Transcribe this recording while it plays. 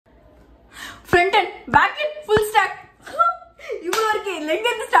backend, full stack. இவ்வளோ இருக்கு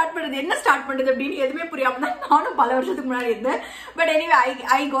எங்கேருந்து ஸ்டார்ட் பண்ணுறது என்ன ஸ்டார்ட் பண்ணுறது அப்படின்னு எதுவுமே புரியாமல் தான் நானும் பல வருஷத்துக்கு முன்னாடி இருந்தேன். But anyway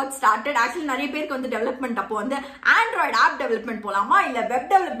I got started. Actually நிறைய பேருக்கு வந்து டெவலப்மெண்ட் அப்போ வந்து ஆண்ட்ராய்டு ஆப் டெவலப்மெண்ட் போகலாமா இல்லை வெப்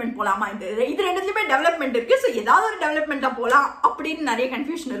டெவலப்மெண்ட் போகலாமா, இது ரெண்டுத்துலையுமே டெவலப்மெண்ட் இருக்கு. ஸோ ஏதாவது ஒரு டெவலப்மெண்ட்டாக போகலாம் அப்படின்னு நிறைய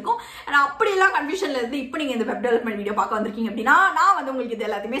கன்ஃபியூஷன் இருக்கும். ஆனால் அப்படியெல்லாம் கன்ஃபியூஷன்ல இருந்து இப்போ நீங்கள் இந்த வெப் டெவலப்மெண்ட் வீடியோ பார்க்க வந்திருக்கீங்க அப்படின்னா நான் வந்து உங்களுக்கு இது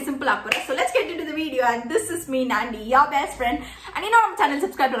எல்லாத்தையுமே simple ஆக்குறேன். So let's get into the video and this is me நாண்டி, your best friend. And இன்னும் நம்ம சேனல்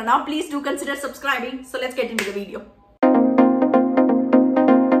சப்ஸ்கிரைப் பண்ணலனா please do consider subscribing. So let's get into the video.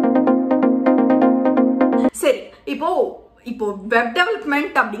 சரி, இப்போ வெப்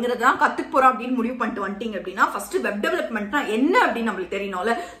டெவலப்மெண்ட் அப்படிங்கறதுதான் கத்துக்க போறோம் அப்படின்னு முடிவு பண்ணிட்டு வந்துட்டீங்க அப்படின்னா ஃபர்ஸ்ட் வெப் டெவலப்மெண்ட்னா என்ன அப்படின்னு நம்மளுக்கு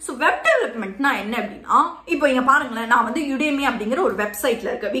தெரியணும்ல. சோ வெப் டெவலப்மெண்ட்னா என்ன அப்படின்னா இப்போ இங்க பாருங்களேன், நான் வந்து Udemy அப்படிங்கிற ஒரு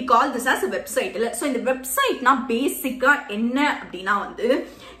வெப்சைட்ல இருக்கு. we call this as a website. So இந்த வெப்சைட்னா பேசிக்கா என்ன அப்படின்னா வந்து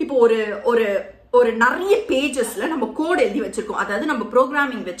இப்போ ஒரு நிறைய பேஜஸ்ல நம்ம கோட் எழுதி வச்சிருக்கோம். அதாவது நம்ம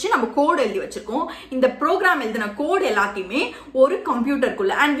ப்ரோக்ராமிங் வச்சு நம்ம கோட் எழுதி வச்சிருக்கோம். இந்த ப்ரோக்ராம் எழுதின கோட் எல்லாத்தையுமே ஒரு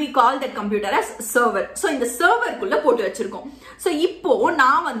கம்ப்யூட்டருக்குள்ள and we call that computer as server. So இந்த சர்வருக்குள்ள போட்டு வச்சிருக்கோம். சோ இப்போ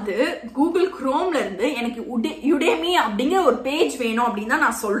நான் வந்து கூகுள் குரோம்ல இருந்து எனக்கு Udemy அப்படிங்கிற ஒரு பேஜ் வேணும் அப்படின்னு தான்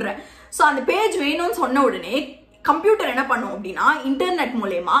நான் சொல்றேன். சோ அந்த பேஜ் வேணும்னு சொன்ன உடனே கம்ப்யூட்டர் என்ன பண்ணும் அப்படின்னா இன்டர்நெட்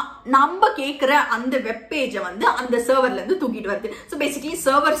மூலமா நம்ம கேட்கிற அந்த வெப் பேஜை வந்து அந்த சர்வர்ல இருந்து தூக்கிட்டு வருது. ஸோ பேசிக்கலி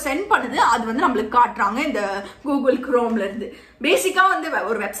சர்வர் சென்ட் பண்ணுது, அது வந்து நம்மளுக்கு காட்டுறாங்க இந்த கூகுள் குரோம்ல இருந்து. பேசிக்கா வந்து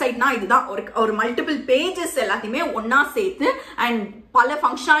ஒரு வெப்சைட்னா இதுதான், ஒரு மல்டிபிள் பேஜஸ் எல்லாத்தையுமே ஒன்னா சேர்த்து அண்ட் பல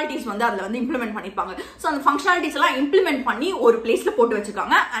ஃபங்க்ஷனாலிட்டிஸ் வந்து அதுல வந்து இம்ப்ளிமெண்ட் பண்ணிருப்பாங்க. ஸோ அந்த ஃபங்க்ஷனாலிட்டிஸ் எல்லாம் இம்ப்ளிமெண்ட் பண்ணி ஒரு பிளேஸ்ல போட்டு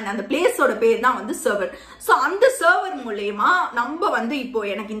வச்சிருக்காங்க அண்ட் அந்த பிளேஸோட பேர் தான் வந்து சர்வர். ஸோ அந்த சர்வர் மூலமா நம்ம வந்து இப்போ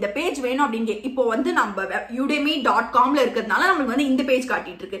எனக்கு இந்த பேஜ் வேணும் அப்படின்னு இப்போ வந்து நம்ம udemy.comல இருக்கிறதுனால நம்மளுக்கு வந்து இந்த பேஜ்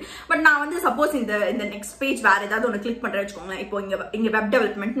காட்டிட்டு இருக்கு. பட் நான் வந்து சப்போஸ் இந்த நெக்ஸ்ட் பேஜ் வேற ஏதாவது ஒன்று கிளிக் பண்றேன்னு வச்சுக்கோங்களேன். இப்போ இங்க வெப்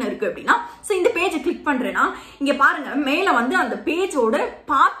டெவலப்மெண்ட்னு இருக்கு அப்படின்னா ஸோ இந்த பேஜை கிளிக் பண்றேன்னா இங்க பாருங்க மேல வந்து அந்த பேஜோட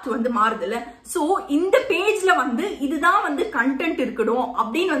பாத் வந்து மாறுது இல்ல. ஸோ இந்த பேஜ்ல வந்து இதுதான் வந்து கண்டென்ட் இருக்கு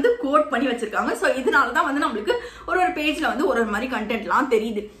அப்படின்னு வந்து கோட் பண்ணி வச்சிருக்காங்க. சோ இதனாலதான் வந்து நம்மளுக்கு ஒரு பேஜ்ல வந்து ஒரு மாதிரி கண்டென்ட்லாம்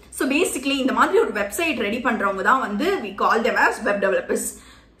தெரியுது. சோ பேசிக்கலி இந்த மாதிரி ஒரு வெப்சைட் ரெடி பண்றவங்க தான் வந்து we call them as web developers.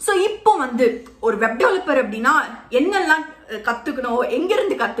 So இப்போ வந்து ஒரு வெப் டெவலப்பர் அப்படின்னா என்னெல்லாம் கத்துக்கணும், எங்க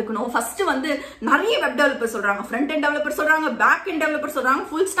இருந்து கத்துக்கணும்? ஃபர்ஸ்ட் வந்து நிறைய வெப் டெவலப்பர் சொல்றாங்க, ஃப்ரண்ட் எண்ட் டெவலப்பர் சொல்றாங்க, பேக் எண்ட் டெவலப்பர் சொல்றாங்க,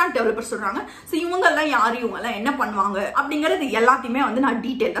 ஃபுல் ஸ்டாக் டெவலப்பர் சொல்றாங்க. சோ இவங்க எல்லாம் யாரு, இவங்க எல்லாம் என்ன பண்ணுவாங்க அப்படிங்கறது எல்லாத்தையுமே வந்து நான்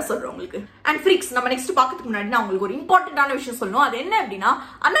டீடைலா சொல்றேன் உங்களுக்கு. அண்ட் ஃப்ரீக்ஸ், நம்ம நெக்ஸ்ட் பாக்கிறதுக்கு முன்னாடி நான் உங்களுக்கு ஒரு இம்பார்ட்டன்டான விஷயம் சொல்லணும். அது என்ன அப்படின்னா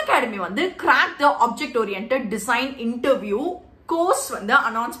Unacademy வந்து கிராக் தி object oriented design interview course வந்து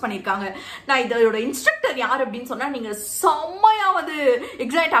அனௌன்ஸ் பண்ணிருக்காங்க. நான் இதோட இன்ஸ்ட்ரக்டர் யார் அப்படின்னு சொன்னா நீங்க செம்மையா வந்து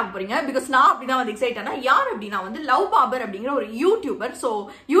எக்ஸைட் ஆக போறீங்க. பிகாஸ் நான் அப்படிதான் வந்து எக்ஸைட் ஆனா. யார் அப்படின்னா வந்து லவ் பாபர் அப்படிங்கிற ஒரு யூடியூபர். சோ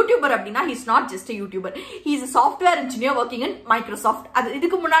யூடியூபர் அப்படின்னா he is not just YouTuber, he is software engineer working in Microsoft. அது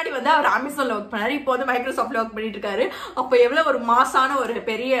இதுக்கு முன்னாடி வந்து அவர் அமேசான்ல ஒர்க் பண்ணாரு, இப்போ வந்து மைக்ரோசாஃப்ட்ல ஒர்க் பண்ணிட்டு இருக்காரு. அப்போ எவ்வளவு ஒரு மாசான ஒரு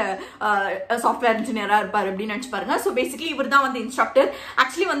பெரிய சாஃப்ட்வேர் இன்ஜினியரா இருப்பாரு அப்படின்னு நினைச்சு பாருங்க. சோ பேசிக்கலி இவர் தான் வந்து இன்ஸ்ட்ரக்டர்.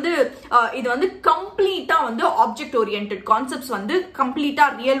 ஆக்சுவலி வந்து இது வந்து கம்ப்ளீட்டா வந்து ஆப்ஜெக்ட் ஓரியன்டட் கான்செப்ட்ஸ் வந்து கம்ப்ளீட்டா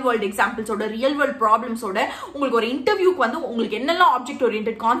ரியல் வேர்ல்ட் எக்ஸாம்பிள்ஸோட ரியல் வேர்ல்ட் ப்ராப்ளம்ஸோட உங்களுக்கு ஒரு இன்டர்வியூக்கு வந்து உங்களுக்கு என்னெல்லாம் ஆப்ஜெக்ட்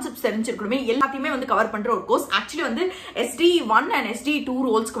ஓரியன்டட் கான்செப்ட்ஸ் தெரிஞ்சிருக்கணுமே எல்லாத்தையுமே வந்து கவர் பண்ற ஒரு கோர்ஸ். ஆக்சுவலி வந்து SD1 அண்ட் SD2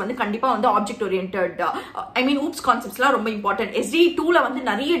 ரோல்ஸ்க்கு வந்து கண்டிப்பா வந்து ஆப்ஜெக்ட் ஓரியன்டட் ஊப்ஸ் கான்செப்ட்ஸ்லாம் ரொம்ப இம்பார்ட்டன்ட். SD2ல வந்து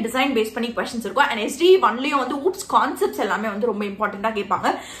நிறைய டிசைன் பேஸ் பண்ணி क्वेश्चंस இருக்கும் அண்ட் SD1லயும் வந்து ஊப்ஸ் கான்செப்ட்ஸ் எல்லாமே வந்து ரொம்ப இம்பார்ட்டன்ட்டா கேட்பாங்க.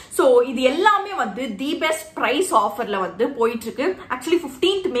 சோ இது எல்லாமே வந்து தி பெஸ்ட் பிரைஸ் ஆஃபர்ல வந்து போயிட்டு இருக்கு. ஆக்சுவலி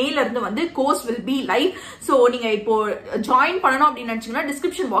 15th மேல இருந்து வந்து course will be live. So நீங்க இப்போ ஜாயின் பண்ணனும் அப்படின்னு நினைச்சீங்கன்னா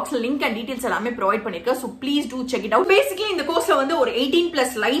டிஸ்கிரிப்ஷன் பாக்ஸ்ல லிங்க் அண்ட் டீடைல்ஸ் எல்லாமே ப்ரொவைட் பண்ணிருக்கேன். So please do check it out. Basically இந்த கோர்ஸ்ல வந்து ஒரு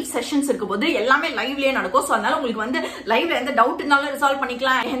 18+ லைவ் செஷன்ஸ் இருக்கும்போது எல்லாமே லைவ்லயே நடக்கும். சோ அதனால உங்களுக்கு வந்து லைவ்ல எந்த டவுட் இருந்தாலும் ரிசால்வ்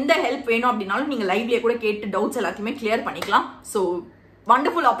பண்ணிக்கலாம். எந்த ஹெல்ப் வேணும் அப்படின்னாலும் நீங்க லைவ்லயே கூட கேட்டு டவுட்ஸ் எல்லாத்தையுமே கிளியர் பண்ணிக்கலாம். So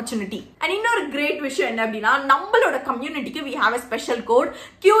wonderful opportunity. And இன்னொரு கிரேட் விஷயம் என்ன அப்படின்னா நம்மளோட கம்யூனிட்டிக்கு we have a special code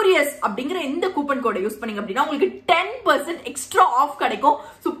curious அப்படிங்கிற இந்த கூப்பன் கோடை யூஸ் பண்ணீங்க அப்படின்னா உங்களுக்கு 10% எக்ஸ்ட்ரா ஆஃப் கிடைக்கும்.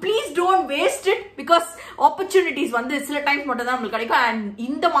 so please don't waste it because opportunities வந்து சில டைம்ஸ் மட்டும் தான் உங்களுக்கு கிடைக்கும். and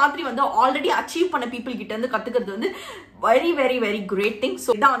இந்த மாதிரி வந்து ஆல்ரெடி அச்சீவ் பண்ண people கிட்ட இருந்து கத்துக்கிறது வந்து very very very great thing.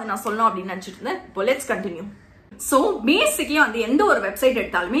 so இதான் வந்து நான் சொல்லணும் அப்படின்னு நினைச்சிட்டு இருந்தேன். இப்போ let's continue. சோ பேசிக்கலி வந்து எந்த ஒரு வெப்சைட்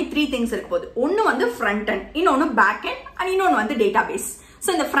எடுத்தாலுமே 3 திங்ஸ் இருக்கு போகுது. ஒன்னு வந்து ஃப்ரண்ட் எண்ட், இன்னொன்னு பேக் எண்ட் அண்ட் இன்னொன்னு வந்து டேட்டாபேஸ். சோ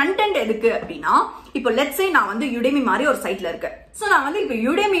இந்த ஃப்ரண்ட் எண்ட் எதுக்கு அப்படின்னா இப்போ லெட்ஸ் சே நான் வந்து Udemy மாதிரி ஒரு சைட்ல இருக்கேன். சோ நான் வந்து இப்போ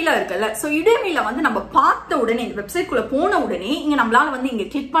Udemyல இருக்கல. சோ Udemyல வந்து நம்ம பார்த்த உடனே இந்த வெப்சைட் குள்ள போன உடனே இங்க நம்மளால வந்து இங்க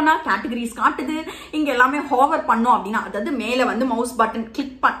கிளிக் பண்ணா கேட்டகரிஸ் காட்டுது. இங்க எல்லாமே ஹோவர் பண்ணோம் அப்படின்னா அதாவது மேல வந்து மவுஸ் பட்டன்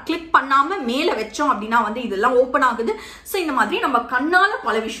கிளிக் பண்ணாம மேல வச்சோம் அப்படின்னா வந்து இதெல்லாம் ஓபன் ஆகுது. சோ இந்த மாதிரி நம்ம கண்ணால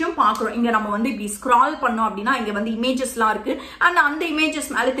பல விஷயம் பாக்குறோம். இங்க நம்ம வந்து இப்படி ஸ்க்ரால் பண்ணோம் அப்படின்னா இங்க வந்து இமேஜஸ்லாம் இருக்கு அண்ட் அந்த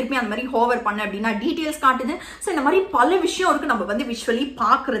இமேஜஸ் மேல திருப்பி அந்த மாதிரி ஹோவர் பண்ண அப்படின்னா டீடைல்ஸ் காட்டுது. சோ இந்த மாதிரி பல விஷயம் இருக்கு நம்ம வந்து விஷுவலி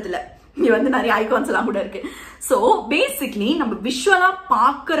பாக்குறதுல. இங்க வந்து நிறைய ஐகான்ஸ் எல்லாம் கூட இருக்கு. சோ பேசிக்லி நம்ம விஷுவலா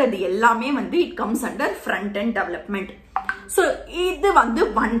பாக்குறது எல்லாமே வந்து it comes under front end development. So இது வந்து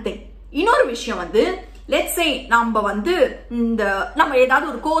ஒன் திங். இன்னொரு விஷயம் வந்து let's say நம்ம வந்து நம்ம ஏதாவது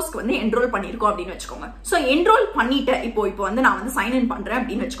ஒரு கோர்ஸ்க்கு வந்து என்ரோல் பண்ணிருக்கோம் அப்படின்னு வச்சுக்கோங்க. சோ என்ரோல் பண்ணிட்டு இப்போ வந்து நான் வந்து சைன் இன் பண்றேன்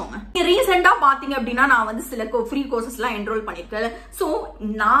அப்படின்னு வச்சுக்கோங்க. ரீசெண்டா பாத்தீங்க அப்படின்னா நான் வந்து சில ஃப்ரீ கோர்சஸ் எல்லாம் என்ரோல் பண்ணிருக்கேன். சோ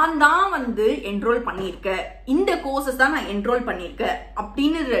நான் தான் வந்து என்ரோல் பண்ணிருக்கேன், இந்த கோர்சஸ் தான் நான் என்ரோல் பண்ணிருக்கேன்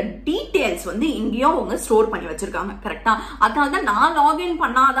அப்படின்னு டீடைல்ஸ் வந்து எங்கேயோ அவங்க ஸ்டோர் பண்ணி வச்சிருக்காங்க. கரெக்டா? அதனாலதான் நான் லாகின்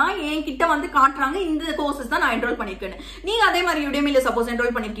பண்ணாதான் என்கிட்ட வந்து காட்டுறாங்க இந்த கோர்சஸ் தான் நான் என்ரோல் பண்ணிருக்கேன். நீங்க அதே மாதிரி யுடெமில சப்போஸ்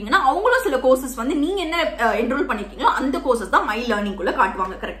என்ரோல் பண்ணிருக்கீங்கன்னா அவங்களும் சில கோர்சஸ் வந்து நீங்க என்ன என்ரோல் பண்ணிருக்கீங்களோ அந்த கோர்சஸ் தான் மை லேர்னிங் குள்ள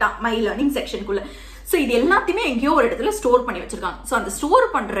காட்டுவாங்க. கரெக்டா? My learning செக்ஷனுக்குள்ள. சோ இது எல்லாத்தையுமே எங்கேயோ ஒரு இடத்துல ஸ்டோர் பண்ணி வச்சிருக்காங்க. சோ அந்த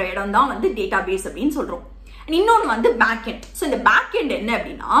ஸ்டோர் பண்ற இடம் தான் வந்து டேட்டாபேஸ் அப்படின்னு சொல்றோம். இன்னொன்னு வந்து பேக் எண்ட். சோ இந்த பேக் எண்ட் என்ன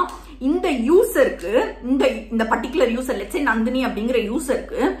அப்படின்னா இந்த யூசருக்கு இந்த particular user let's say Nandini அப்படிங்கிற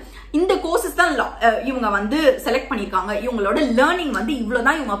யூசருக்கு இந்த கோர்சஸ் தான் இவங்க வந்து செலக்ட் பண்ணிருக்காங்க, இவங்களோட லேர்னிங் வந்து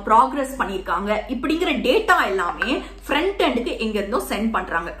இவ்வளவுதான் இவங்க ப்ராக்ரஸ் பண்ணிருக்காங்க இப்படிங்கிற டேட்டா எல்லாமே ஃப்ரண்ட் எண்டுக்கு எங்க இருந்தோ சென்ட்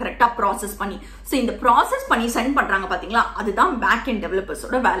பண்றாங்க. கரெக்டா? ப்ராசஸ் பண்ணி. சோ இந்த ப்ராசஸ் பண்ணி சென்ட் பண்றாங்க பாத்தீங்களா, அதுதான் பேக் எண்ட்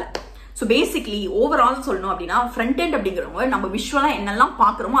டெவலப்பர்ஸோட வேலை. So basically overall சொல்லணும் அப்படின்னா front end அப்படிங்கிறவங்க நம்ம விஷுவலா என்னெல்லாம்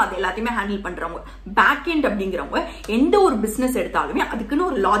பாக்குறோமோ அது எல்லாத்தையுமே ஹேண்டில் பண்றவங்க. பேக் எண்ட் அப்படிங்கிறவங்க எந்த ஒரு பிசினஸ் எடுத்தாலுமே அதுக்குன்னு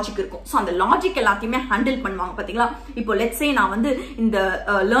ஒரு லாஜிக் இருக்கும். சோ அந்த லாஜிக் எல்லாத்தையுமே ஹேண்டில் பண்ணுவாங்க பாத்தீங்களா. இப்போ லெட்ஸ் சே நான் வந்து இந்த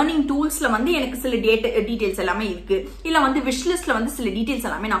லேர்னிங் டூல்ஸ்ல வந்து எனக்கு சில டீடைல்ஸ் எல்லாமே இருக்கு, இல்ல வந்து விஷ்லிஸ்ட்ல வந்து சில டீடைல்ஸ்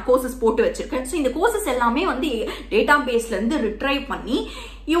எல்லாமே நான் கோர்சஸ் போட்டு வச்சிருக்கேன். சோ இந்த கோர்சஸ் எல்லாமே வந்து டேட்டா பேஸ்ல இருந்து ரிட்ரைவ் பண்ணி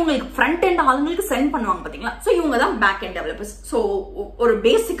இவங்களுக்கு ஃப்ரண்ட் எண்ட் ஆளுங்களுக்கு சென்ட் பண்ணுவாங்க பாத்தீங்களா. சோ இவங்க தான் பேக் எண்ட் டெவலப்பர்ஸ். சோ ஒரு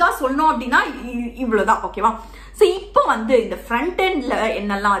பேசிக்கா சொல்லணும் அப்படின்னா இவ்வளவுதான். ஓகேவா? சோ இப்போ வந்து இந்த ஃப்ரண்ட் எண்ட்ல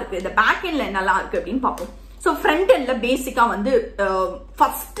என்னெல்லாம் இருக்கு, இந்த பேக் எண்ட்ல என்னெல்லாம் இருக்கு அப்படின்னு பார்ப்போம். சோ ஃப்ரண்ட் எண்ட்ல பேசிக்கா வந்து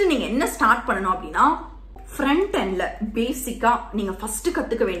ஃபர்ஸ்ட் நீங்க என்ன ஸ்டார்ட் பண்ணணும் அப்படின்னா ஃப்ரண்ட் எண்ட்ல பேசிக்கா நீங்க ஃபர்ஸ்ட்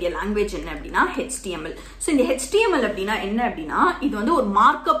கத்துக்க வேண்டிய லாங்குவேஜ் என்ன அப்படின்னா HTML. சோ இந்த HTML அப்படின்னா என்ன அப்படின்னா இது வந்து ஒரு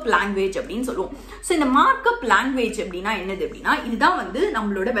மார்க்அப் லாங்குவேஜ் அப்படின்னு சொல்லுவோம். சோ இந்த மார்க்அப் லாங்குவேஜ் அப்படின்னா என்னது அப்படின்னா இதுதான் வந்து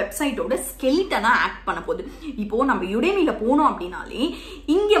நம்மளோட வெப்சைட்டோட ஸ்கெலிட்டனா ஆக்ட் பண்ண போகுது. இப்போ நம்ம யுடெமில போனோம் அப்படின்னாலே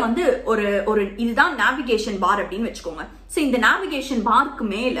இங்க வந்து ஒரு இதுதான் நேவிகேஷன் பார் அப்படின்னு வச்சுக்கோங்க. சோ இந்த நேவிகேஷன் பார்க்கு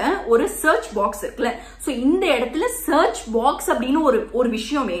மேல ஒரு சர்ச் பாக்ஸ் இருக்குல்ல, சோ இந்த இடத்துல சர்ச் பாக்ஸ் அப்படின்னு ஒரு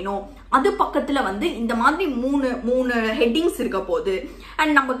விஷயம் வேணும். அது பக்கத்துல வந்து இந்த மாதிரி மூணு ஹெட்டிங்ஸ் இருக்க போகுது.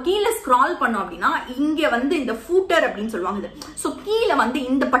 அண்ட் நம்ம கீழே ஸ்க்ரால் பண்ணோம் அப்படின்னா இங்க வந்து இந்த ஃபூட்டர் அப்படின்னு சொல்லுவாங்க. சோ கீழே வந்து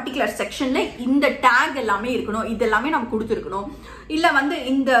இந்த பர்டிகுலர் செக்ஷன்ல இந்த டேக் எல்லாமே இருக்கணும், இது எல்லாமே நம்ம கொடுத்துருக்கணும். இல்ல வந்து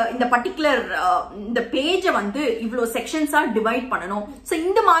இந்த பர்டிகுலர் இந்த பேஜை வந்து இவ்வளவு செக்ஷன்ஸா டிவைட் பண்ணணும். சோ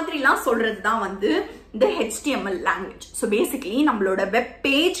இந்த மாதிரி எல்லாம் சொல்றதுதான் வந்து இந்த HTML லாங்குவேஜ். சோ பேசிக்கலி நம்மளோட வெப்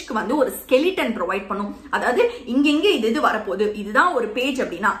பேஜ்க்கு வந்து ஒரு ஸ்கெலிட்டன் ப்ரொவைட் பண்ணும். அதாவது இங்க இது வரப்போகுது, இதுதான் ஒரு பேஜ்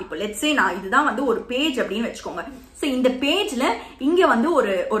அப்படின்னா இப்போ லெட்ஸ் சே நான் இதுதான் வந்து ஒரு பேஜ் அப்படின்னு வச்சுக்கோங்க. சோ இந்த பேஜ்ல இங்க வந்து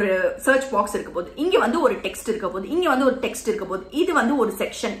ஒரு சர்ச் பாக்ஸ் இருக்க போகுது, இங்க வந்து ஒரு டெக்ஸ்ட் இருக்க போகுது, இங்க வந்து ஒரு டெக்ஸ்ட் இருக்க போகுது, இது வந்து ஒரு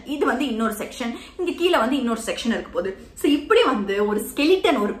செக்ஷன், இது வந்து இன்னொரு செக்ஷன், இங்க கீழே வந்து இன்னொரு செக்ஷன் இருக்க போகுது. சோ இப்படி வந்து ஒரு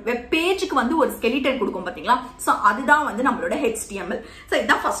ஸ்கெலிட்டன் ஒரு வெப் பேஜ்க்கு வந்து ஒரு ஸ்கெலிட்டன் கொடுக்கும் பாத்தீங்களா. சோ அதுதான் வந்து நம்மளோட HTML. சோ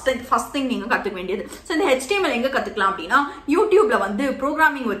இதான் ஃபர்ஸ்ட் திங் நீங்க கத்துக்க வேண்டியது. சோ இந்த HTML எங்க கத்துக்கலாம் அப்படின்னா யூடியூப்ல வந்து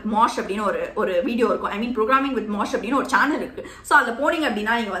ப்ரோக்ராமிங் வித் மாஷ் அப்படின்னு ஒரு வீடியோ இருக்கும். ஐ மீன் ப்ரோக்ராமிங் வித் மாஷ் அப்படின்னு ஒரு சேனல் இருக்கு. சோ அதுல போனீங்க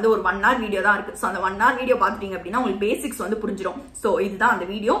அப்படின்னா நீங்க வந்து ஒரு 1 hour வீடியோ தான் இருக்கு. சோ அந்த 1 hour வீடியோ பாத்துட்டீங்க அப்படின்னா உங்களுக்கு பேசிக்ஸ் வந்து புரிஞ்சிடும். சோ இதுதான் அந்த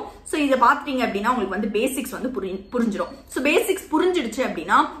வீடியோ. சோ இதை பாத்துட்டீங்க அப்படின்னா உங்களுக்கு வந்து பேசிக்ஸ் வந்து புரிஞ்சிடும். சோ பேசிக்ஸ் புரிஞ்சிடுச்சு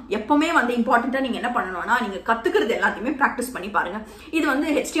அப்படின்னா எப்பவுமே வந்து இம்பார்ட்டன்டா நீங்க என்ன பண்ணணும்னா நீங்க கத்துக்கிறது எல்லாத்தையுமே பிராக்டிஸ் பண்ணி பாருங்க. இது வந்து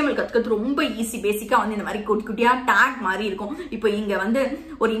HTML கத்துக்கிறது ரொம்ப ஈஸி. பேசிக்கா வந்து இந்த மாதிரி குட்டியா டேக் மாதிரி இருக்கும். இப்போ இங்க வந்து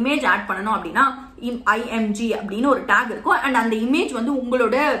ஒரு இமேஜ் ஆட் பண்ணணும் அப்படின்னா IMG அப்படின்னு ஒரு டேக் இருக்கும். அண்ட் அந்த இமேஜ் வந்து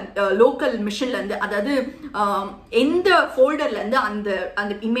உங்களோட லோக்கல் மிஷின்ல இருந்து, அதாவது எந்த ஃபோல்டர்ல இருந்து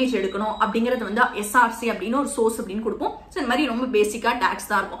அந்த இமேஜ் எடுக்கணும் அப்படிங்கறது வந்து SRC அப்படின்னு ஒரு சோர்ஸ் அப்படின்னு கொடுப்போம். சோ இந்த மாதிரி ரொம்ப பேசிக்கா டேக்ஸ்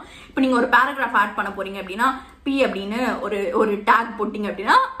தான் இருக்கும். இப்போ நீங்க ஒரு பேராகிராஃப் ஆட் பண்ண போறீங்க அப்படின்னா P அப்படின்னு ஒரு டேக் போட்டீங்க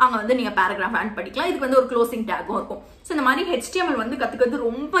அப்படின்னா அங்க வந்து நீங்க பேராகிராஃப் ஆட் பண்ணிக்கலாம். இதுக்கு வந்து ஒரு க்ளோசிங் டேக்கும் இருக்கும். சோ இந்த மாதிரி HTML வந்து கத்துக்கிறது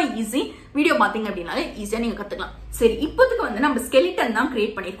ரொம்ப ஈஸி. வீடியோ பாத்தீங்க அப்படின்னாலே ஈஸியா நீங்க கத்துக்கலாம். சரி, இப்போதைக்கு வந்து நம்ம ஸ்கெலிட்டன் தான்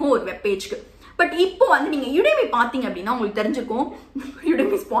கிரியேட் பண்ணிருக்கோம் ஒரு வெப் பேஜ்க்கு. பட் இப்போ வந்து நீங்க யுடெமி பாத்தீங்க அப்படின்னா உங்களுக்கு தெரிஞ்சுக்கும்,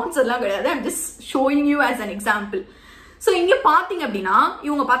 யுடெமி ஸ்பான்சர்லாம் கிடையாது, I'm just showing you as an example. So இங்க பாத்தீங்க அப்படின்னா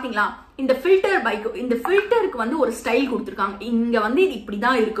இவங்க பாத்தீங்களா இந்த ஃபில்டருக்கு வந்து ஒரு ஸ்டைல் கொடுத்துருக்காங்க. இங்க வந்து இது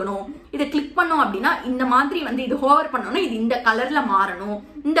இப்படிதான் இருக்கணும், இதை கிளிக் பண்ணோம் அப்படின்னா இந்த மாதிரி வந்து இது ஹோவர் பண்ணோம்னா இது இந்த கலர்ல மாறணும்,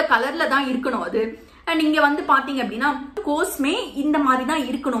 இந்த கலர்ல தான் இருக்கணும் அது. அண்ட் இங்க வந்து பாத்தீங்க அப்படின்னா கோர்ஸ்மே இந்த மாதிரி தான்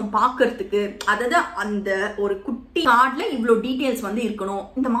இருக்கணும் பாக்குறதுக்கு. அதாவது அந்த ஒரு குட்டி கார்ட்ல இவ்வளவு டீடைல்ஸ் வந்து இருக்கணும்.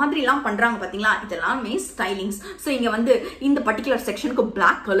 இந்த மாதிரி எல்லாம் பண்றாங்க பாத்தீங்களா, இதெல்லாமே ஸ்டைலிங்ஸ். சோ இங்க வந்து இந்த பர்டிகுலர் செக்ஷனுக்கு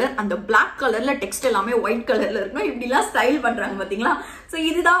பிளாக் கலர், அந்த பிளாக் கலர்ல டெக்ஸ்ட் எல்லாமே ஒயிட் கலர்ல இருக்கணும். இப்படி எல்லாம் ஸ்டைல் பண்றாங்க பாத்தீங்களா. சோ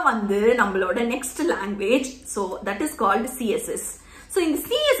இதுதான் வந்து நம்மளோட next language. So that is called CSS. So இந்த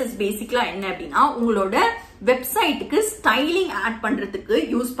CSS பேசிக்கலா என்ன அப்படின்னா உங்களோட வெப்சைட்டுக்கு ஸ்டைலிங் ஆட் பண்றதுக்கு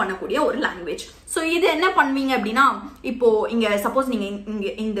யூஸ் பண்ணக்கூடிய ஒரு லாங்குவேஜ். சோ இது என்ன பண்ணுவீங்க அப்படின்னா இப்போ இங்க சப்போஸ் நீங்க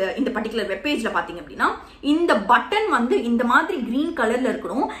இங்க இந்த பர்టిక్యులர் வெப் பேஜ்ல பாத்தீங்க அப்படின்னா இந்த பட்டன் வந்து இந்த மாதிரி கிரீன் கலர்ல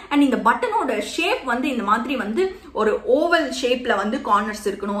இருக்கணும் அண்ட் இந்த பட்டனோட ஷேப் வந்து இந்த மாதிரி வந்து ஒரு ஓவல் ஷேப்ல வந்து கார்னர்ஸ்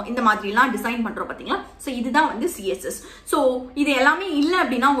இருக்கணும். இந்த மாதிரி எல்லாம் டிசைன் பண்றோம் பாத்தீங்களா. சோ இதுதான் வந்து CSS. சோ இது எல்லாமே இல்ல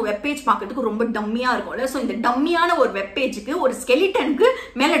அப்படின்னா உங்க வெப் பேஜ் பார்க்கிறதுக்கு ரொம்ப டம்மியா இருக்கும்ல. சோ இந்த டம்மியான ஒரு வெப் பேஜுக்கு ஒரு ஸ்கெலிட்டனுக்கு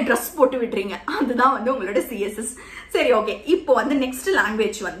மேல Dress போட்டு விட்டுறீங்க. அதுதான் வந்து உங்களோட CSS. சரி ஓகே, இப்போ வந்து நெக்ஸ்ட்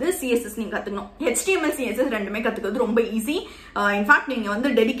லாங்குவேஜ் வந்து CSS நீங்க கத்துக்கணும். HTML CSS ரெண்டுமே கத்துக்கிறது ரொம்ப ஈஸி. இன்ஃபேக்ட் நீங்க வந்து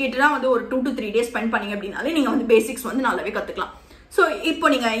டெடிகேட்டடா வந்து ஒரு 2 to 3 days ஸ்பெண்ட் பண்ணீங்க அப்படின்னாலே நீங்க வந்து பேசிக்ஸ் வந்து நல்லாவே கத்துக்கலாம். சோ இப்போ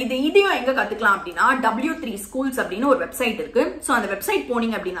நீங்க இதையும் எங்க கத்துக்கலாம் அப்படின்னா W3 Schools அப்படின்னு ஒரு வெப்சைட் இருக்கு. சோ அந்த வெப்சைட்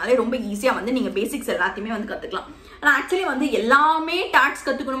போனீங்க அப்படின்னாலே ரொம்ப ஈஸியா வந்து நீங்க பேசிக்ஸ் எல்லாத்தையுமே வந்து கத்துக்கலாம். ஆனா ஆக்சுவலி வந்து எல்லாமே டாக்ஸ்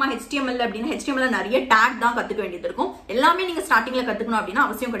கத்துக்கணுமா HTML அப்படின்னா HTML நிறைய டாக் தான் கத்துக்க வேண்டியது இருக்கும். எல்லாமே நீங்க ஸ்டார்டிங்ல கத்துக்கணும் அப்படின்னா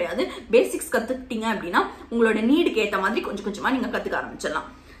அவசியம் கிடையாது. பேசிக்ஸ் கத்துக்கிட்டீங்க அப்படின்னா உங்களோட நீடுக்கு ஏத்த மாதிரி கொஞ்சம் கொஞ்சமா நீங்க கத்துக்க ஆரம்பிச்சிடலாம்.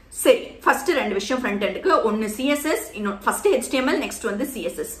 சரி, ஃபர்ஸ்ட் ரெண்டு விஷயம் ஃப்ரண்ட் எண்டுக்கு, ஒன்னு CSS, இன்னொன்று ஃபர்ஸ்ட் HTML, நெக்ஸ்ட் வந்து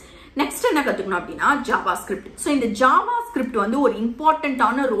CSS. நெக்ஸ்ட் என்ன கத்துக்கணும் அப்படின்னா JavaScript. சோ இந்த JavaScript வந்து ஒரு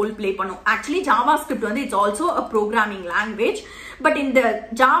இம்பார்ட்டன்டான ரோல் பிளே பண்ணும். ஆக்சுவலி JavaScript வந்து it's also a programming language. But இந்த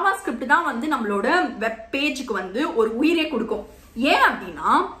JavaScript தான் வந்து நம்மளோட வெப் பேஜுக்கு வந்து ஒரு உயிரே கொடுக்கும். ஏன்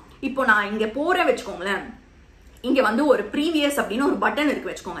அப்படின்னா இப்போ நான் இங்க போறேன் வச்சுக்கோங்களேன், இங்க வந்து ஒரு ப்ரீவியஸ் அப்படின்னு ஒரு பட்டன் இருக்கு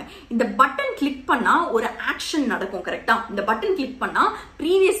வச்சுக்கோங்க. இந்த பட்டன் கிளிக் பண்ணா ஒரு ஆக்ஷன் நடக்கும். கரெக்டா? இந்த பட்டன் கிளிக் பண்ணா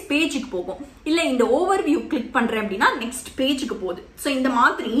ப்ரீவியஸ் பேஜுக்கு போகும். இல்ல இந்த ஓவர்வியூ கிளிக் பண்றேன் அப்படின்னா நெக்ஸ்ட் பேஜுக்கு போகுது. சோ இந்த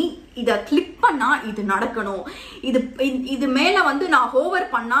மாதிரி இத கிளிக் பண்ணா இது நடக்கணும், இது மேல வந்து நான் ஹோவர்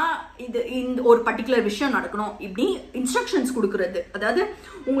பண்ணா இந்த ஒரு பர்టిక్యులர் விஷயம் நடக்கணும், இப்படி இன்ஸ்ட்ரக்ஷன்ஸ் கொடுக்கிறது. அதாவது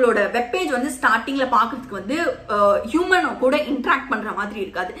உங்களோட வெப் பேஜ் வந்து ஸ்டார்டிங்ல பாக்குறதுக்கு வந்து ஹியூமன் கூட இன்டராக்ட் பண்ற மாதிரி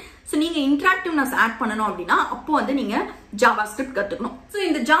இருக்காது. சோ நீங்க இன்டராக்டிவ்னஸ் ஆட் பண்ணணும் அப்படின்னா அப்போ வந்து நீங்க JavaScript கத்துக்கணும். சோ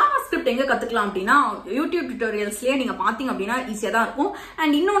இந்த JavaScript எங்க கத்துக்கலாம் அப்படின்னா யூடியூப் டியூட்டோரியல்ஸ்லயே நீங்க பாத்தீங்க அப்படின்னா ஈஸியா தான் இருக்கும்.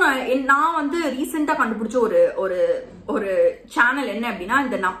 அண்ட் இன்னொன்னு நான் வந்து ரீசெண்டா கண்டுபிடிச்ச ஒரு சேனல் என்ன அப்படின்னா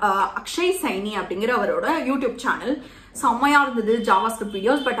இந்த அக்ஷய் சைனி அப்படிங்கிற அவரோட யூடியூப் சேனல் செம்மையா இருந்தது JavaScript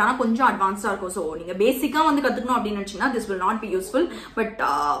வீடியோஸ். பட் ஆனா கொஞ்சம் அட்வான்ஸ்டா இருக்கும். சோ நீங்க பேசிக்கா வந்து கத்துக்கணும் அப்படின்னு நினைச்சீங்கன்னா this will not be useful. But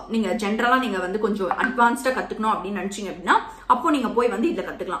நீங்க ஜென்ரலா நீங்க வந்து கொஞ்சம் அட்வான்ஸ்டா கத்துக்கணும் அப்படின்னு நினைச்சீங்க அப்படின்னா அப்போ நீங்க போய் வந்து இதுல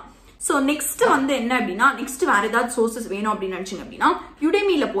கத்துக்கலாம். சோ நெக்ஸ்ட் வந்து என்ன அப்படின்னா நெக்ஸ்ட் வேற ஏதாவது சோர்சஸ் வேணும் அப்படின்னு நினைச்சீங்க அப்படின்னா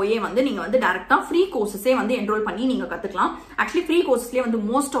யுடெமில போயே வந்து நீங்க வந்து டைரக்டா ஃப்ரீ கோர்சஸே வந்து என்ரோல் பண்ணி நீங்க கத்துக்கலாம். ஆக்சுவலி ஃப்ரீ கோர்சஸ்லயே வந்து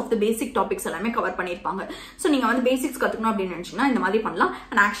most of the basic topics எல்லாமே கவர் பண்ணிருப்பாங்க. சோ நீங்க வந்து பேசிக்ஸ் கத்துக்கணும் அப்படின்னு நினைச்சீங்கன்னா இந்த மாதிரி பண்ணலாம்.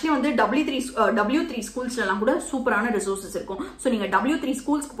 அண்ட் ஆக்சுவலி வந்து W3 ஸ்கூல்ஸ்ல எல்லாம் கூட சூப்பரான ரிசோர்சஸ் இருக்கும். சோ நீங்க W3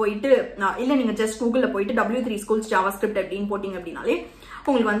 ஸ்கூல்ஸ்க்கு போயிட்டு இல்ல நீங்க ஜஸ்ட் கூகுள்ல போயிட்டு W3 ஸ்கூல்ஸ் JavaScript அப்படின்னு போட்டீங்க அப்படின்னாலே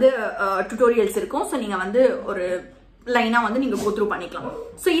உங்களுக்கு வந்து டுட்டோரியல்ஸ் இருக்கும். சோ நீங்க வந்து ஒரு லைனா வந்து நீங்க கோ த்ரூ பண்ணிக்கலாம்.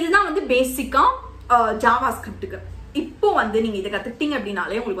 சோ இதுதான் வந்து பேசிக்கா JavaScriptக்கு. இப்போ வந்து நீங்க இதை கத்துக்கிட்டீங்க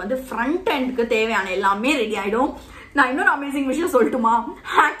அப்படின்னாலே உங்களுக்கு வந்து ஃப்ரண்ட் எண்டுக்கு தேவையான எல்லாமே ரெடி ஆயிடும். நான் இன்னொரு அமேசிங் விஷயம் சொல்லட்டுமா?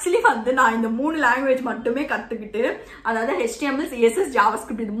 ஆக்சுவலி வந்து நான் இந்த 3 லாங்குவேஜ் மட்டுமே கத்துக்கிட்டு, அதாவது HTML, CSS,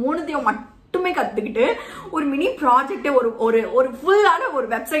 JavaScript இது மூணுத்தையும் மட்டுமே கத்துக்கிட்டு ஒரு மினி ப்ராஜெக்டே ஒரு ஃபுல்லான ஒரு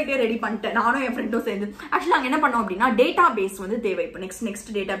வெப்சைட்டே ரெடி பண்ணிட்டேன் நானும் என் ஃப்ரெண்டும் சேர்ந்து. ஆக்சுவலி நாங்க என்ன பண்ணோம் அப்படின்னா டேட்டா பேஸ் வந்து தேவை. இப்போ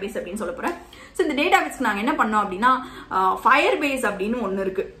நெக்ஸ்ட் டேட்டா பேஸ் அப்படின்னு சொல்ல போறேன். ஸோ இந்த டேட்டா பேஸ்க்கு நாங்க என்ன பண்ணோம் அப்படின்னா ஃபயர் பேஸ் அப்படின்னு ஒன்னு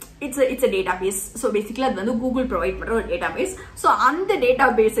இருக்கு. It's a database. So basically அது வந்து Google ப்ரொவைட் பண்ற ஒரு database. So அந்த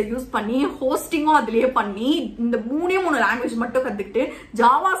database யூஸ் பண்ணி ஹோஸ்டிங்கும் அதுலயே பண்ணி இந்த 3 லாங்குவேஜ் மட்டும் கத்துக்கிட்டு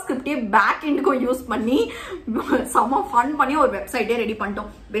JavaScriptே பேக் எண்டுக்கும் யூஸ் பண்ணி செம ஃபன் பண்ணி ஒரு வெப்சைட்டே ரெடி பண்ணிட்டோம்.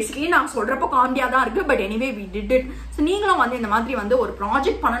 பேசிக்கலி நான் சொல்றப்போ காமெடியா தான் இருக்கு. But anyway we did it. So நீங்களும் வந்து இந்த மாதிரி வந்து ஒரு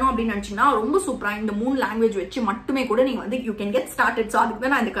ப்ராஜெக்ட் பண்ணணும் அப்படின்னு நினைச்சீங்கன்னா ரொம்ப சூப்பரா இந்த 3 லாங்குவேஜ் வச்சு மட்டுமே கூட நீங்க வந்து you can get started. So அதுக்கு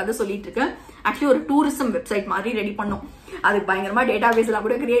தான் நான் இந்த கதை சொல்லிட்டு இருக்கேன். ஆக்சுவலி ஒரு டூரிசம் வெப்சைட் மாதிரி ரெடி பண்ணோம். அதுக்கு பயங்கரமா டேட்டாபேஸ் எல்லாம்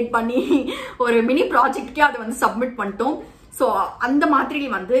கூட கிரியேட் பண்ணி ஒரு மினி ப்ராஜெக்ட்கே அதை வந்து சப்மிட் பண்ணிட்டோம். ஸோ அந்த மாதிரி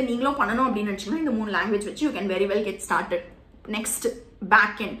வந்து நீங்களும் பண்ணணும் அப்படின்னு நினைச்சீங்கன்னா இந்த 3 லாங்குவேஜ் வச்சு you can very well get started. Next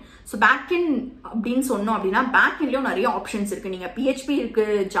back end. So back end அப்படின்னு சொன்னோம் அப்படின்னா பேக் எண்ட்லயும் நிறைய ஆப்ஷன்ஸ் இருக்கு. நீங்க PHP இருக்கு,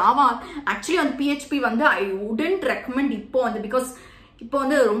 ஜாவா. ஆக்சுவலி வந்து PHP வந்து ஐ வுடன்ட் ரெக்கமெண்ட் இப்போ வந்து பிகாஸ் இப்போ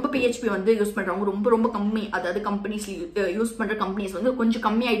வந்து ரொம்ப PHP வந்து யூஸ் பண்றவங்க ரொம்ப கம்மி. அதாவது கம்பெனிஸ் யூஸ் பண்ற கம்பெனிஸ் வந்து கொஞ்சம்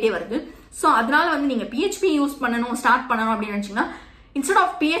கம்மி ஆயிட்டே வருது. ஸோ அதனால வந்து நீங்க PHP யூஸ் பண்ணணும் ஸ்டார்ட் பண்ணணும் அப்படின்னு நினைச்சீங்கன்னா இன்ஸ்டெட்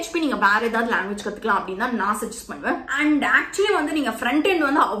ஆஃப் PHP நீங்க வேற ஏதாவது லாங்குவேஜ் கத்துக்கலாம் அப்படின்னு தான் நான் சஜஸ்ட் பண்ணுவேன். அண்ட் ஆக்சுவலி வந்து நீங்க ஃப்ரண்ட் எண்ட்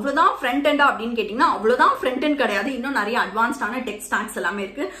வந்து அவ்வளவுதான் ஃப்ரண்ட் எண்டா அப்படின்னு கேட்டீங்கன்னா அவ்வளவுதான் ஃப்ரண்ட் எண்ட் கிடையாது. இன்னும் நிறைய அட்வான்ஸ்டான டெக் ஸ்டாக்ஸ் எல்லாமே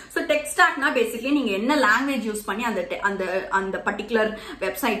இருக்கு. ஸோ டெக் ஸ்டாக்னா பேசிக்கலி நீங்க என்ன லாங்குவேஜ் யூஸ் பண்ணி அந்த பர்டிகுலர்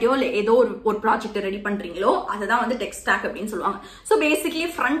வெப்சைட்டையோ இல்ல ஏதோ ஒரு ப்ராஜெக்ட் ரெடி பண்றீங்களோ அதுதான் வந்து டெக் ஸ்டாக் அப்படின்னு சொல்லுவாங்க. ஸோ பேசிக்கலி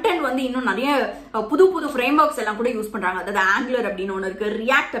ஃப்ரண்ட் எண்ட் வந்து இன்னும் நிறைய புது ஃப்ரேம் ஒர்க்ஸ் எல்லாம் கூட யூஸ் பண்றாங்க. அதாவது ஆங்குலர் அப்படின்னு ஒன்னு இருக்கு,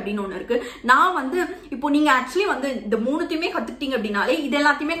 ரியாக்ட் அப்படின்னு ஒன்னு இருக்கு. நான் வந்து இப்போ நீங்க ஆக்சுவலி வந்து இந்த 3த்தையுமே கத்துக்கிட்டீங்க அப்படின்னா அப்படினாலே இது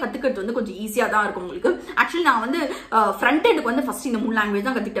எல்லாத்தையுமே கத்துக்கிறது வந்து கொஞ்சம் ஈஸியா தான் இருக்கும் உங்களுக்கு. ஆக்சுவலி நான் வந்து ஃப்ரண்ட் எண்டுக்கு வந்து ஃபர்ஸ்ட் இந்த 3 லாங்குவேஜ்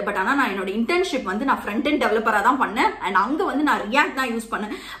தான் கத்துக்கிட்டேன். பட் ஆனா நான் என்னோட இன்டர்ன்ஷிப் வந்து நான் ஃப்ரண்ட் எண்ட் டெவலப்பரா தான் பண்ணேன். அண்ட் அங்க வந்து நான் ரியாக்ட் தான் யூஸ்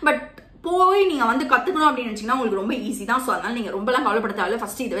பண்ணேன். பட் போய் நீங்க வந்து கத்துக்கணும் அப்படின்னு நினைச்சீங்கன்னா உங்களுக்கு ரொம்ப ஈஸி தான். ஸோ அதனால நீங்க ரொம்பலாம் கவலைப்பட தேவையில்ல.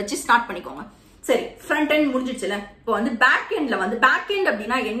 ஃபர்ஸ்ட் இதை வச்சு ஸ்டார்ட் பண்ணிக்கோங்க. சரி, ஃப்ரண்ட் எண்ட் முடிஞ்சிச்சுல. இப்போ வந்து பேக் எண்ட்ல வந்து பேக் எண்ட்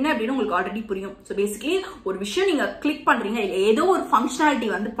அப்படின்னா என்ன அப்படின்னு உங்களுக்கு ஆல்ரெடி புரியும். ஸோ பேசிக்கலி ஒரு விஷயம் நீங்க கிளிக் பண்றீங்க, இல்ல ஏதோ ஒரு ஃபங்க்ஷனாலிட்டி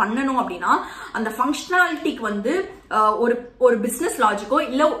வந்து பண்ணணும் அப்படின்னா அந்த ஃபங்க்ஷனாலிட்டிக்கு வந்து ஒரு பிசினஸ் லாஜிக்கோ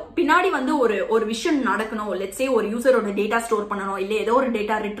இல்ல பின்னாடி வந்து ஒரு விஷயம் நடக்கணும். லெட்ஸ் சே ஒரு யூசரோட டேட்டா ஸ்டோர் பண்ணணும், இல்ல ஏதோ ஒரு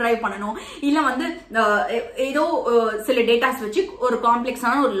டேட்டா ரிட்ரைவ் பண்ணணும், இல்ல வந்து ஏதோ சில டேட்டாஸ் வச்சு ஒரு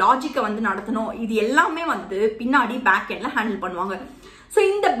காம்ப்ளெக்ஸான ஒரு லாஜிக்கை வந்து நடத்தணும். இது எல்லாமே வந்து பின்னாடி பேக் எண்ட்ல ஹேண்டில் பண்ணுவாங்க. ஸோ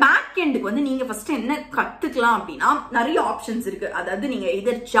இந்த பேக் எண்டுக்கு வந்து நீங்க ஃபர்ஸ்ட் என்ன கத்துக்கலாம் அப்படின்னா நிறைய ஆப்ஷன்ஸ் இருக்கு. அதாவது நீங்க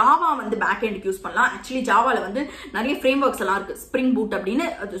இதர் ஜாவா வந்து பேக் எண்டுக்கு யூஸ் பண்ணலாம். ஆக்சுவலி ஜாவால வந்து நிறைய ஃப்ரேம் ஒர்க்ஸ் எல்லாம் இருக்கு. ஸ்ப்ரிங் பூட் அப்படின்னு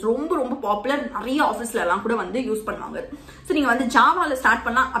அது ரொம்ப ரொம்ப பாப்புலர், நிறைய ஆஃபீஸ்ல எல்லாம் கூட வந்து யூஸ் பண்ணுவாங்க. ஸோ நீங்க வந்து ஜாவால ஸ்டார்ட்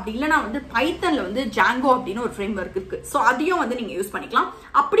பண்ணலாம். அப்படி இல்லைன்னா வந்து பைத்தன்ல வந்து ஜாங்கோ அப்படின்னு ஒரு ஃப்ரேம் ஒர்க் இருக்கு. ஸோ அதையும் வந்து நீங்க யூஸ் பண்ணிக்கலாம்.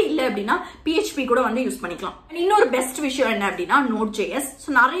 அப்படி இல்லை அப்படின்னா PHP கூட வந்து யூஸ் பண்ணிக்கலாம். இன்னொரு பெஸ்ட் விஷயம் என்ன அப்படின்னா Node.js. ஸோ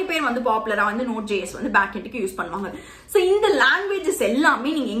நிறைய பேர் வந்து பாப்புலரா வந்து Node.js வந்து பேக் எண்டுக்கு யூஸ் பண்ணுவாங்க. ஸோ இந்த லாங்குவேஜஸ் எல்லாமே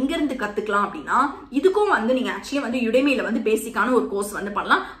நீங்க எங்க இருந்து கத்துக்கலாம் அப்படின்னா இதுக்கும் வந்து நீங்க ஆக்சுவலி வந்து யுடேமில வந்து பேசிக்கான ஒரு கோர்ஸ் வந்து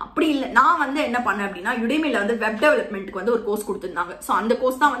பண்ணலாம். அப்படி இல்லை நான் வந்து என்ன பண்ணேன் அப்படின்னா யுடேமில வந்து வெப் டெவலப்மெண்ட்க்கு வந்து ஒரு கோர்ஸ் கொடுத்துருந்தாங்க. ஸோ அந்த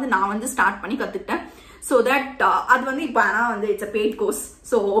கோர்ஸ் தான் வந்து நான் வந்து ஸ்டார்ட் பண்ணி கத்துக்கிட்டேன். ஸோ தட் அது வந்து இப்போ ஆனால் வந்து it's a paid course.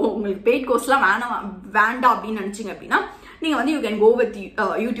 So உங்களுக்கு பெய்ட் கோர்ஸ்லாம் வேண்டாம் அப்படின்னு நினைச்சீங்க அப்படின்னா நீங்க வந்து you can go with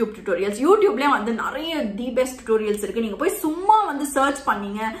YouTube tutorials. யூடியூப்லயே வந்து நிறைய தி பெஸ்ட் டியூட்டோரியல்ஸ் இருக்கு. நீங்க போய் சும்மா வந்து சர்ச்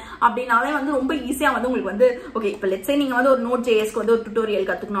பண்ணீங்க அப்படின்னாலே வந்து ரொம்ப ஈஸியா வந்து உங்களுக்கு வந்து ஓகே இப்போ லெட்ஸ் சே நீங்க வந்து ஒரு Node.js-க்கு வந்து ஒரு டியூட்டோரியல்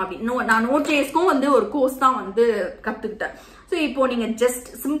கத்துக்கணும் அப்படின்னு நான் Node.js-க்கும் வந்து ஒரு கோர்ஸ் தான் வந்து கத்துக்கிட்டேன். ஸோ இப்போ நீங்க ஜஸ்ட்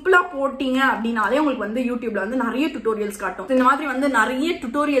சிம்பிளா போட்டீங்க அப்படின்னாலே உங்களுக்கு வந்து யூடியூப்ல வந்து நிறைய டியூட்டோரியல்ஸ் காட்டும். இந்த மாதிரி வந்து நிறைய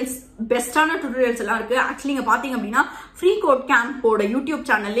டியூட்டோரியல்ஸ் பெஸ்டான டியூட்டோரியல்ஸ் எல்லாம் இருக்கு. ஆக்சுவலி நீங்க பாத்தீங்க அப்படின்னா ஃப்ரீ கோட் கேம்போட யூடியூப்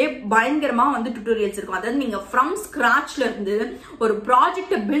சேனல்லே பயங்கரமா வந்து டியூட்டோரியல்ஸ் இருக்கும். அதாவது நீங்க ஃப்ரம் ஸ்கிராச்ல இருந்து ஒரு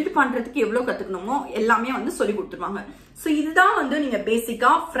ப்ராஜெக்டை பில்ட் பண்றதுக்கு எவ்வளவு கத்துக்கணுமோ எல்லாமே வந்து சொல்லி கொடுத்துருவாங்க. ஸோ இதுதான் வந்து நீங்க பேசிக்கா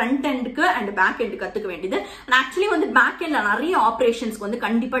ஃப்ரண்ட் எண்டுக்கு அண்ட் பேக் எண்டு கத்துக்க வேண்டியது. அண்ட் ஆக்சுவலி வந்து பேக் எண்ட்ல நிறைய ஆப்ரேஷன்ஸ்க்கு வந்து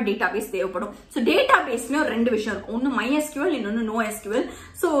கண்டிப்பா டேட்டா பேஸ் தேவைப்படும். ஸோ டேட்டா பேஸ்லயும் 2 விஷயம் இருக்கும். ஒன்னு MySQL, இன்னொன்னு NoSQL.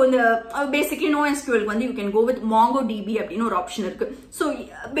 ஸோ இந்த பேசிக்லி NoSQLக்கு வந்து you can go with MongoDB அப்படின்னு ஒரு ஆப்ஷன் இருக்கு. ஸோ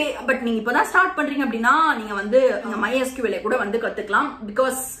பட் நீங்க இப்பதான் ஸ்டார்ட் பண்றீங்க அப்படின்னா நீங்க வந்து MySQL கூட வந்து கத்துக்கலாம்.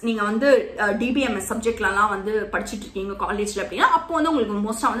 பிகாஸ் நீங்க வந்து DBMS சப்ஜெக்ட்லாம் வந்து படிச்சுட்டு இருக்கீங்க காலேஜ்ல அப்படின்னா அப்போ வந்து உங்களுக்கு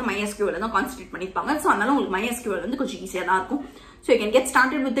மோஸ்டா வந்து MySQL தான் கான்சென்ட்ரேட் பண்ணிருப்பாங்க. ஸோ அதனால உங்களுக்கு MySQL வந்து கொஞ்சம் ஈஸியா தான் இருக்கும். So you can get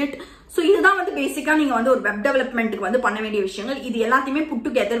started with it. So இதுதான் வந்து பேசிக்கா நீங்க வந்து ஒரு வெப் டெவலப்மெண்ட்க்கு வந்து பண்ண வேண்டிய விஷயங்கள். இது எல்லாத்தையுமே புட்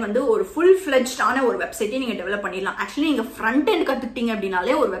டுகெதர் வந்து ஒரு ஃபுல் ஃபிளெஜ்ட் ஆன ஒரு வெப்சைட்டை நீங்க டெவலப் பண்ணிடலாம். ஆக்சுவலி நீங்க ஃப்ரண்ட் எண்ட் கத்துக்கிட்டீங்க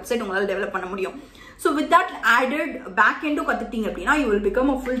அப்படின்னாலே ஒரு வெப்சைட் உங்களால டெவலப் பண்ண முடியும். So with that added back end கத்துக்கிட்டீங்க அப்படின்னா you will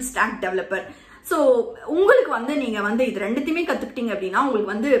become a full stack developer. So உங்களுக்கு வந்து நீங்க வந்து இது ரெண்டுத்தையுமே கத்துக்கிட்டீங்க அப்படின்னா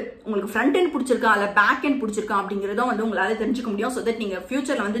உங்களுக்கு ஃப்ரண்ட் எண்ட் பிடிச்சிருக்கா இல்ல பேக் எண்ட் பிடிச்சிருக்கா அப்படிங்கறத வந்து உங்களால தெரிஞ்சுக்க முடியும். ஸோ தட் நீங்க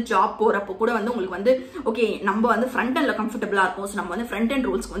ஃபியூச்சர்ல வந்து ஜாப் போறப்போ கூட வந்து உங்களுக்கு வந்து ஓகே நம்ம வந்து ஃப்ரண்ட் எண்ட்ல கம்ஃபர்டபுளா இருக்கும். ஸோ நம்ம வந்து ஃப்ரண்ட் எண்ட்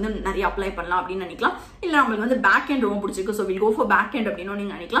ரோல்ஸ்க்கு வந்து நிறைய அப்ளை பண்ணலாம் அப்படின்னு நினைக்கலாம். இல்ல நம்மளுக்கு வந்து பேக் எண்ட் ரொம்ப பிடிச்சிருக்கு so will go for back end அப்படின்னு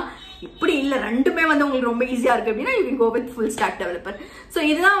நீங்க நினைக்கலாம். இப்படி இல்ல ரெண்டுமே வந்து உங்களுக்கு ரொம்ப ஈஸியா இருக்கு அப்படின்னா you can go with full stock developer. So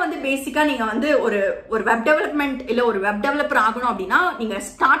இதுதான் வந்து பேசிக்கா நீங்க வந்து ஒரு வெப் டெவலப்மெண்ட் இல்ல ஒரு வெப் டெவலப்பர் ஆகணும் அப்படின்னா நீங்க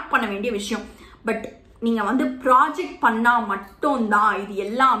ஸ்டார்ட் பண்ண வேண்டிய விஷயம். பட் நீங்க வந்து ப்ராஜெக்ட் பண்ணா மட்டும் தான் இது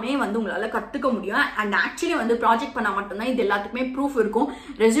எல்லாமே வந்து உங்களால கத்துக்க முடியும். அண்ட் ஆக்சுவலி வந்து ப்ராஜெக்ட் பண்ணா மட்டும்தான் இது எல்லாத்துக்குமே ப்ரூஃப் இருக்கும்.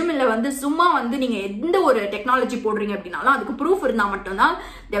 ரெஸ்யூமில் வந்து சும்மா வந்து நீங்க எந்த ஒரு டெக்னாலஜி போடுறீங்க அப்படின்னாலும் அதுக்கு ப்ரூஃப் இருந்தா மட்டும்தான்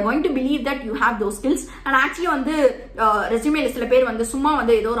they are going to believe that you have those skills. And actually வந்து ரெஸ்யூமில் சில பேர் வந்து சும்மா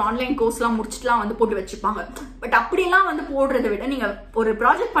வந்து ஏதோ ஒரு ஆன்லைன் கோர்ஸ்லாம் முடிச்சுட்டுலாம் வந்து போட்டு வச்சுப்பாங்க. பட் அப்படிலாம் வந்து போடுறதை விட நீங்க ஒரு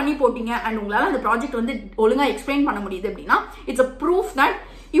ப்ராஜெக்ட் பண்ணி போட்டீங்க அண்ட் உங்களால அந்த ப்ராஜெக்ட் வந்து ஒழுங்கா எக்ஸ்பிளைன் பண்ண முடியுது அப்படின்னா it's a proof that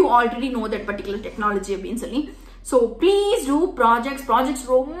you already know that particular technology அப்படின்னு சொல்லி. So please do projects. Projects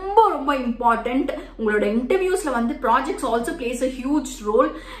ரொம்ப important. உங்களோட இன்டர்வியூஸ்ல வந்து projects also plays a huge role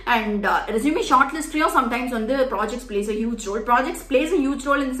and resume shortlistலயோ sometimes வந்து projects plays a huge role. Projects plays a huge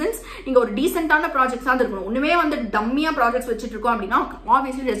role in the sense நீங்க ஒரு டீசென்ட்டான projects தான் இருக்கணும். ஒண்ணுமே வந்து டம்மியா ப்ராஜெக்ட்ஸ் வச்சிட்டு இருக்கோம் அப்படின்னா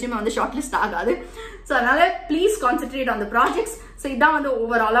obviously resume வந்து ஷார்ட்லிஸ்ட் ஆகாது. So அதனால please concentrate on the projects. So இதான் வந்து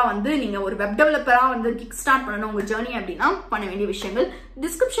ஓவராலா வந்து நீங்க ஒரு வெப் டெவலப்பரா வந்து கிக் ஸ்டார்ட் பண்ணணும் உங்க ஜர்னி அப்படின்னா பண்ண வேண்டிய விஷயங்கள்.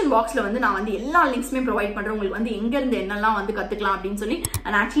 டிஸ்கிரிப்ஷன் பாக்ஸ்ல வந்து நான் வந்து எல்லா லிங்க்ஸுமே ப்ரொவைட் பண்றேன். உங்களுக்கு வந்து எங்க இருந்து என்னெல்லாம் வந்து கத்துக்கலாம் அப்படின்னு சொல்லி.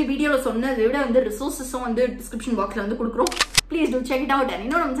 அண்ட் ஆக்சுவலி வீடியோல சொன்னதை விட வந்து ரிசோர்ஸஸும் வந்து டிஸ்கிரிப்ஷன் பாக்ஸ்ல வந்து கொடுக்குறோம். please do check it out. And you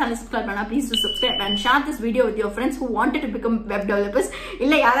know, நம்ம channel subscribe பண்ணா please do subscribe and share this video with your friends who wanted to become web developers.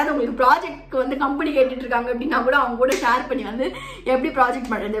 இல்ல யாராவது உங்களுக்கு ப்ராஜெக்ட் வந்து கம்பெனி கேட்டுட்டு இருக்காங்க அப்படின்னா கூட அவங்க கூட ஷேர் பண்ணி வந்து எப்படி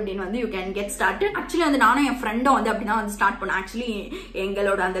ப்ராஜெக்ட் பண்றது அப்படின்னு வந்து you can get started. Actually வந்து நானும் என் ஃப்ரெண்டும் வந்து அப்படின்னா வந்து ஸ்டார்ட் பண்ணோம். ஆக்சுவலி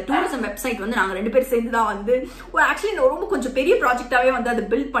எங்களோட அந்த டூரிசம் வெப்சைட் வந்து நாங்க 2 பேர் சேர்ந்து தான் வந்து ஆக்சுவலி ரொம்ப கொஞ்சம் பெரிய ப்ராஜெக்டாவே வந்து அதை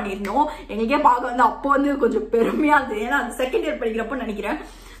பில்ட் பண்ணிருந்தோம். எங்களுக்கே பார்க்க வந்து அப்போ வந்து கொஞ்சம் பெருமையா இருந்தது. ஏன்னா அந்த செகண்ட் இயர் படிக்கிறப்போ நினைக்கிறேன்.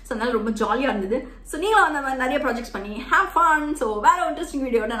 ஸோ அதனால ரொம்ப ஜாலியா இருந்தது. ஸோ நீங்களும் அந்த மாதிரி நிறைய ப்ராஜெக்ட்ஸ் பண்ணி ஹேவ் ஃபன். ஸோ வேற இன்ட்ரெஸ்டிங்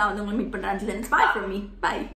வீடியோட நான் வந்து உங்களை மீட் பண்றேன். Bye from me. Bye.